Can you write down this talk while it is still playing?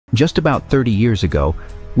Just about 30 years ago,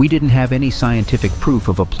 we didn't have any scientific proof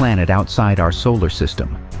of a planet outside our solar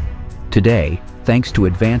system. Today, thanks to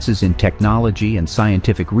advances in technology and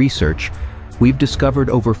scientific research, we've discovered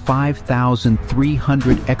over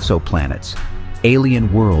 5,300 exoplanets,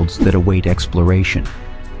 alien worlds that await exploration.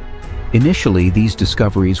 Initially, these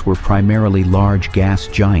discoveries were primarily large gas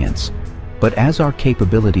giants, but as our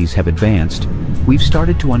capabilities have advanced, we've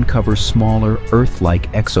started to uncover smaller,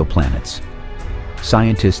 Earth-like exoplanets.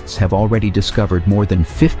 Scientists have already discovered more than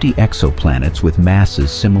 50 exoplanets with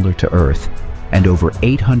masses similar to Earth, and over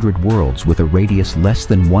 800 worlds with a radius less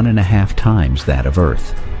than 1.5 times that of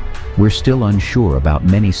Earth. We're still unsure about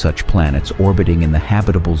many such planets orbiting in the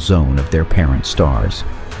habitable zone of their parent stars,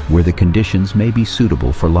 where the conditions may be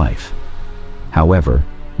suitable for life. However,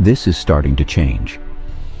 this is starting to change.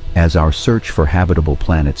 As our search for habitable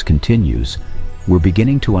planets continues, we're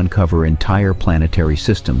beginning to uncover entire planetary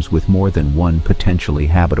systems with more than one potentially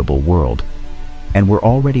habitable world, and we're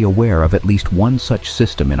already aware of at least one such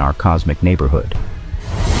system in our cosmic neighborhood.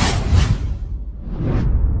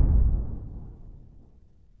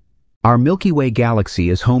 Our Milky Way galaxy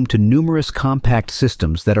is home to numerous compact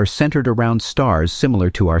systems that are centered around stars similar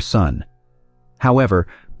to our Sun. However,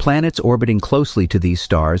 planets orbiting closely to these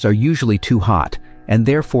stars are usually too hot and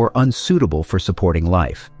therefore unsuitable for supporting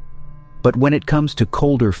life. But when it comes to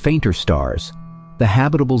colder, fainter stars, the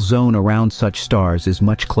habitable zone around such stars is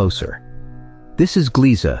much closer. This is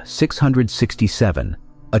Gliese 667,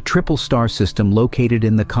 a triple star system located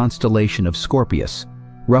in the constellation of Scorpius,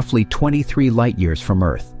 roughly 23 light-years from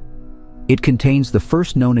Earth. It contains the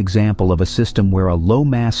first known example of a system where a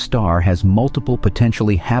low-mass star has multiple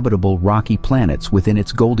potentially habitable rocky planets within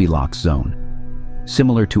its Goldilocks zone.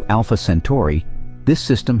 Similar to Alpha Centauri, this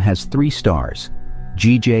system has 3 stars.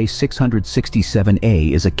 GJ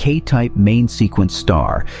 667a is a K-type main sequence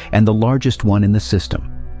star and the largest one in the system.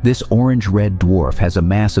 This orange-red dwarf has a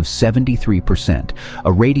mass of 73%,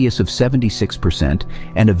 a radius of 76%,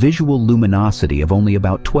 and a visual luminosity of only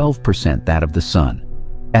about 12% that of the Sun.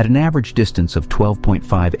 At an average distance of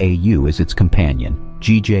 12.5 AU is its companion,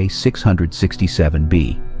 GJ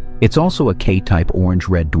 667b. It's also a K-type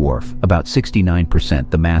orange-red dwarf, about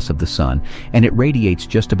 69% the mass of the Sun, and it radiates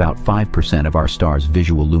just about 5% of our star's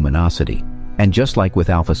visual luminosity. And just like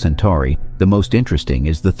with Alpha Centauri, the most interesting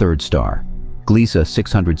is the third star. Gliese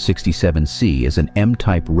 667c is an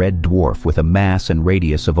M-type red dwarf with a mass and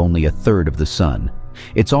radius of only 1/3 of the Sun.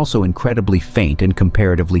 It's also incredibly faint and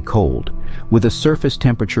comparatively cold, with a surface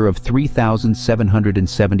temperature of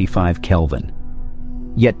 3,775 Kelvin.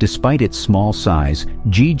 Yet despite its small size,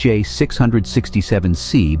 GJ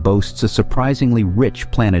 667c boasts a surprisingly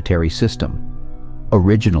rich planetary system.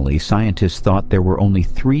 Originally, scientists thought there were only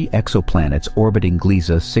 3 exoplanets orbiting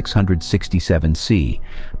Gliese 667c,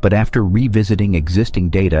 but after revisiting existing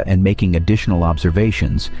data and making additional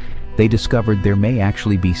observations, they discovered there may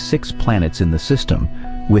actually be 6 planets in the system,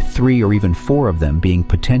 with 3 or even 4 of them being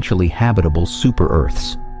potentially habitable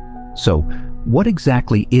super-Earths. So, what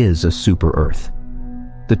exactly is a super-Earth?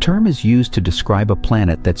 The term is used to describe a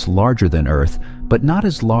planet that's larger than Earth, but not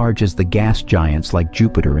as large as the gas giants like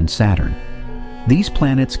Jupiter and Saturn. These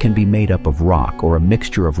planets can be made up of rock or a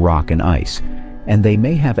mixture of rock and ice, and they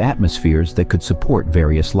may have atmospheres that could support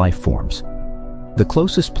various life forms. The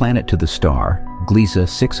closest planet to the star, Gliese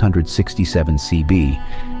 667cb,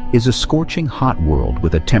 is a scorching hot world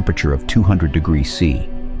with a temperature of 200 degrees C.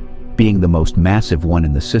 Being the most massive one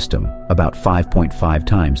in the system, about 5.5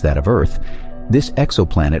 times that of Earth, this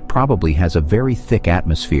exoplanet probably has a very thick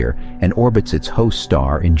atmosphere and orbits its host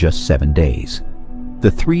star in just 7 days.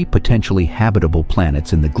 The 3 potentially habitable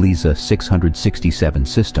planets in the Gliese 667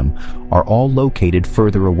 system are all located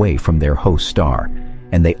further away from their host star,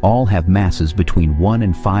 and they all have masses between 1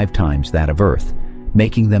 and 5 times that of Earth,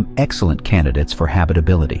 making them excellent candidates for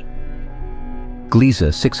habitability.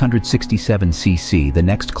 Gliese 667cc, the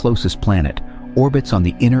next closest planet, orbits on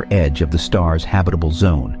the inner edge of the star's habitable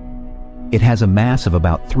zone. It has a mass of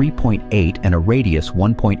about 3.8 and a radius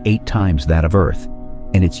 1.8 times that of Earth,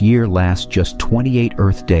 and its year lasts just 28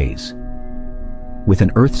 Earth days. With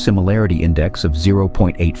an Earth similarity index of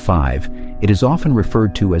 0.85, it is often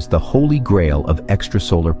referred to as the holy grail of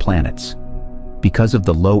extrasolar planets. Because of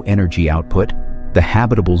the low energy output, the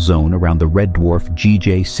habitable zone around the red dwarf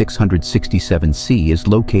GJ 667c is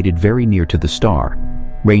located very near to the star,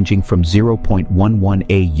 ranging from 0.11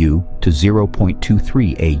 AU to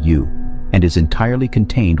 0.23 AU, and is entirely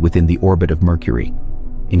contained within the orbit of Mercury.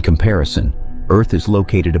 In comparison, Earth is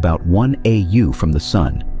located about 1 AU from the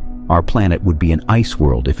Sun. Our planet would be an ice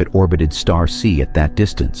world if it orbited star C at that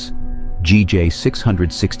distance. GJ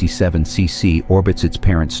 667cc orbits its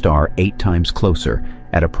parent star 8 times closer,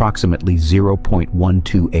 at approximately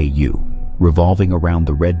 0.12 AU, revolving around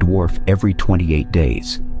the red dwarf every 28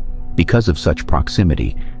 days. Because of such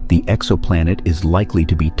proximity, the exoplanet is likely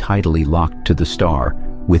to be tidally locked to the star,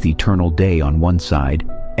 with eternal day on one side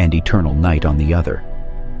and eternal night on the other.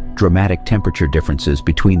 Dramatic temperature differences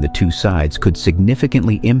between the two sides could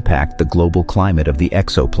significantly impact the global climate of the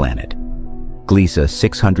exoplanet. Gliese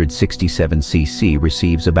 667cc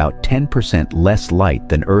receives about 10% less light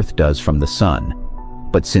than Earth does from the Sun.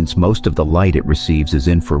 But since most of the light it receives is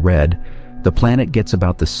infrared, the planet gets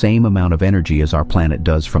about the same amount of energy as our planet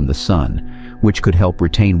does from the Sun, which could help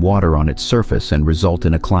retain water on its surface and result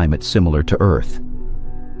in a climate similar to Earth.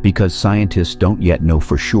 Because scientists don't yet know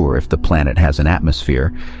for sure if the planet has an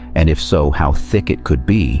atmosphere, and if so, how thick it could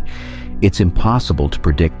be, it's impossible to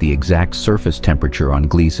predict the exact surface temperature on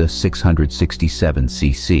Gliese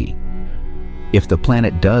 667cc. If the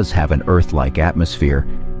planet does have an Earth-like atmosphere,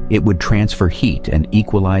 it would transfer heat and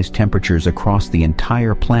equalize temperatures across the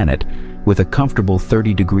entire planet with a comfortable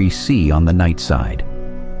 30 degrees C on the night side.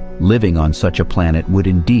 Living on such a planet would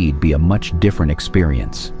indeed be a much different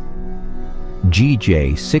experience.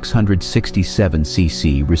 GJ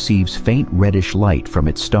 667cc receives faint reddish light from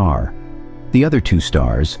its star. The other two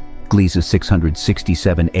stars, Gliese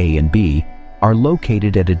 667A and B, are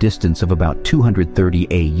located at a distance of about 230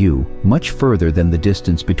 AU, much further than the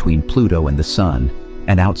distance between Pluto and the Sun,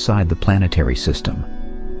 and outside the planetary system.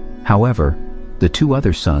 However, the two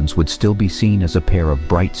other suns would still be seen as a pair of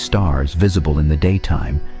bright stars visible in the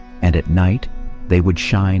daytime, and at night they would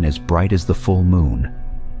shine as bright as the full moon.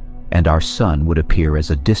 And our Sun would appear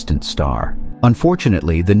as a distant star.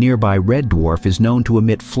 Unfortunately, the nearby red dwarf is known to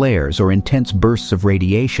emit flares or intense bursts of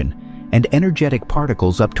radiation, and energetic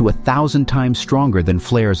particles up to 1,000 times stronger than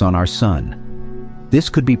flares on our Sun. This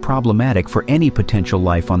could be problematic for any potential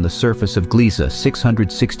life on the surface of Gliese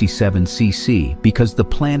 667cc because the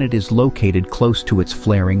planet is located close to its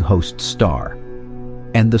flaring host star.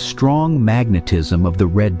 And the strong magnetism of the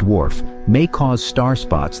red dwarf may cause star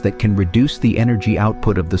spots that can reduce the energy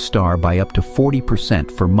output of the star by up to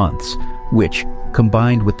 40% for months, which,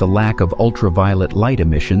 combined with the lack of ultraviolet light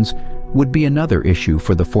emissions, would be another issue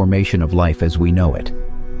for the formation of life as we know it.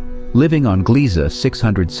 Living on Gliese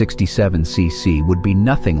 667cc would be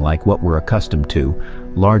nothing like what we're accustomed to,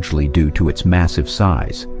 largely due to its massive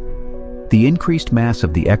size. The increased mass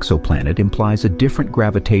of the exoplanet implies a different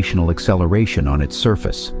gravitational acceleration on its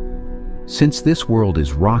surface. Since this world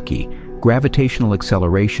is rocky, gravitational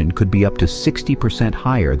acceleration could be up to 60%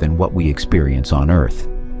 higher than what we experience on Earth.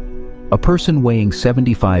 A person weighing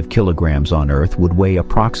 75 kilograms on Earth would weigh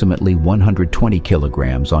approximately 120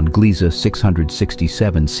 kilograms on Gliese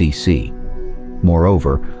 667cc.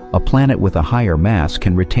 Moreover, a planet with a higher mass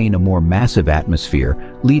can retain a more massive atmosphere,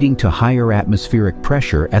 leading to higher atmospheric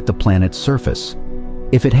pressure at the planet's surface.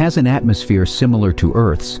 If it has an atmosphere similar to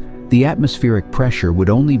Earth's, the atmospheric pressure would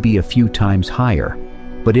only be a few times higher.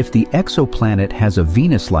 But if the exoplanet has a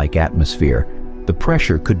Venus-like atmosphere, the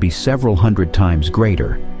pressure could be several hundred times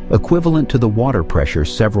greater, equivalent to the water pressure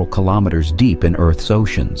several kilometers deep in Earth's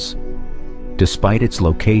oceans. Despite its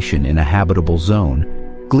location in a habitable zone,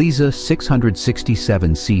 Gliese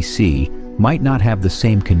 667cc might not have the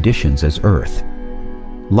same conditions as Earth.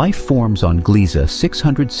 Life forms on Gliese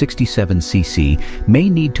 667cc may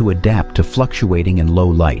need to adapt to fluctuating and low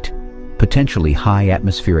light, potentially high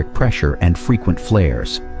atmospheric pressure and frequent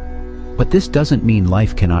flares. But this doesn't mean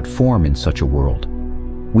life cannot form in such a world.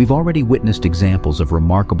 We've already witnessed examples of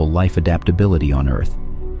remarkable life adaptability on Earth.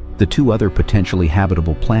 The two other potentially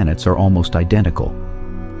habitable planets are almost identical.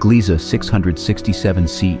 Gliese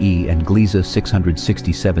 667CE and Gliese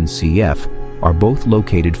 667CF are both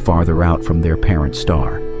located farther out from their parent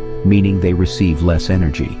star, meaning they receive less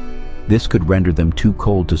energy. This could render them too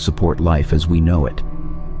cold to support life as we know it.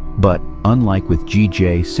 But, unlike with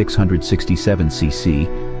GJ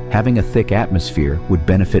 667cc, having a thick atmosphere would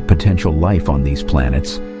benefit potential life on these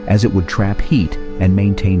planets, as it would trap heat and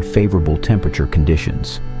maintain favorable temperature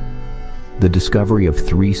conditions. The discovery of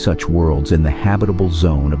 3 such worlds in the habitable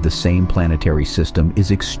zone of the same planetary system is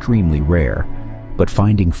extremely rare, but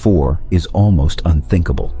finding 4 is almost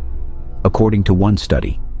unthinkable. According to one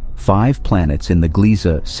study, 5 planets in the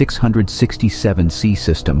Gliese 667c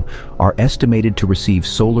system are estimated to receive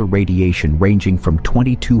solar radiation ranging from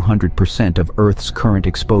 2200% of Earth's current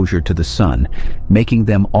exposure to the Sun, making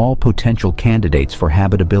them all potential candidates for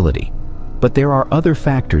habitability. But there are other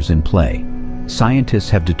factors in play.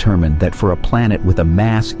 Scientists have determined that for a planet with a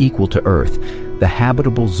mass equal to Earth, the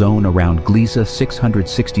habitable zone around Gliese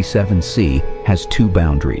 667c has 2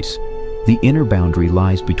 boundaries. The inner boundary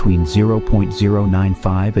lies between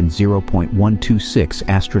 0.095 and 0.126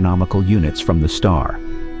 astronomical units from the star,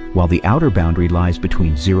 while the outer boundary lies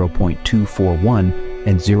between 0.241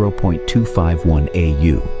 and 0.251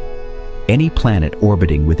 AU. Any planet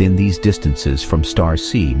orbiting within these distances from star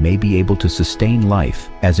C may be able to sustain life,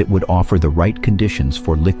 as it would offer the right conditions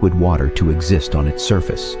for liquid water to exist on its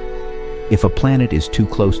surface. If a planet is too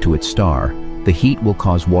close to its star, the heat will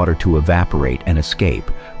cause water to evaporate and escape,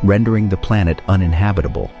 rendering the planet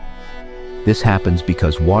uninhabitable. This happens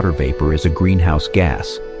because water vapor is a greenhouse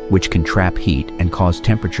gas, which can trap heat and cause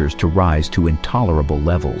temperatures to rise to intolerable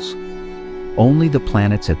levels. Only the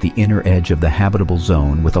planets at the inner edge of the habitable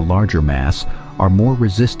zone with a larger mass are more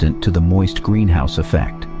resistant to the moist greenhouse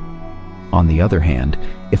effect. On the other hand,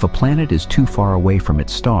 if a planet is too far away from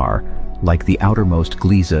its star, like the outermost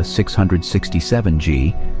Gliese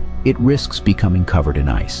 667g, it risks becoming covered in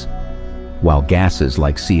ice. While gases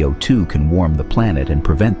like CO2 can warm the planet and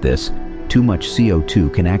prevent this, too much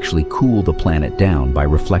CO2 can actually cool the planet down by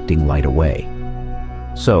reflecting light away.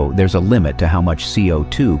 So there's a limit to how much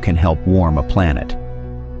CO2 can help warm a planet.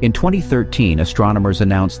 In 2013, astronomers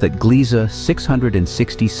announced that Gliese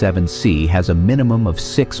 667c has a minimum of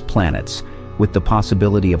 6 planets, with the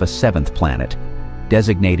possibility of a 7th planet,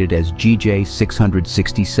 designated as GJ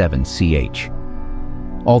 667ch.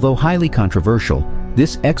 Although highly controversial,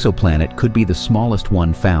 this exoplanet could be the smallest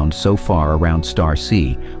one found so far around star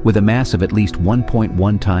C, with a mass of at least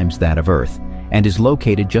 1.1 times that of Earth, and is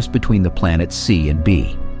located just between the planets C and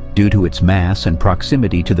B. Due to its mass and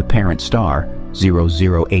proximity to the parent star,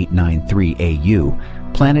 00893 AU,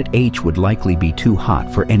 planet H would likely be too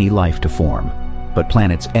hot for any life to form. But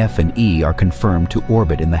planets F and E are confirmed to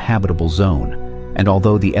orbit in the habitable zone, and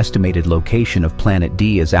although the estimated location of planet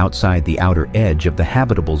D is outside the outer edge of the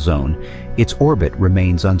habitable zone, its orbit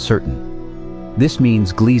remains uncertain. This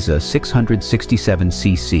means Gliese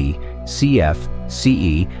 667cc, CF,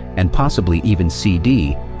 CE, and possibly even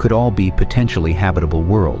CD could all be potentially habitable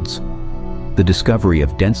worlds. The discovery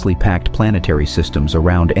of densely packed planetary systems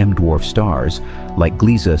around M-dwarf stars, like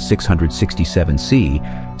Gliese 667c,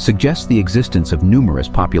 suggests the existence of numerous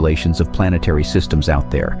populations of planetary systems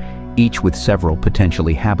out there, each with several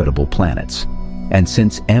potentially habitable planets. And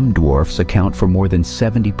since M-dwarfs account for more than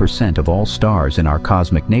 70% of all stars in our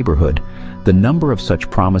cosmic neighborhood, the number of such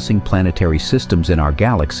promising planetary systems in our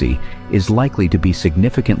galaxy is likely to be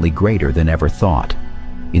significantly greater than ever thought.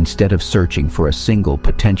 Instead of searching for a single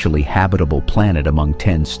potentially habitable planet among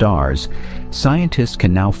 10 stars, scientists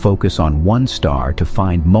can now focus on one star to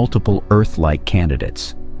find multiple Earth-like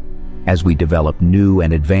candidates. As we develop new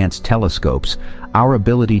and advanced telescopes, our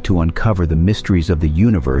ability to uncover the mysteries of the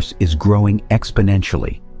universe is growing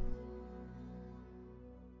exponentially.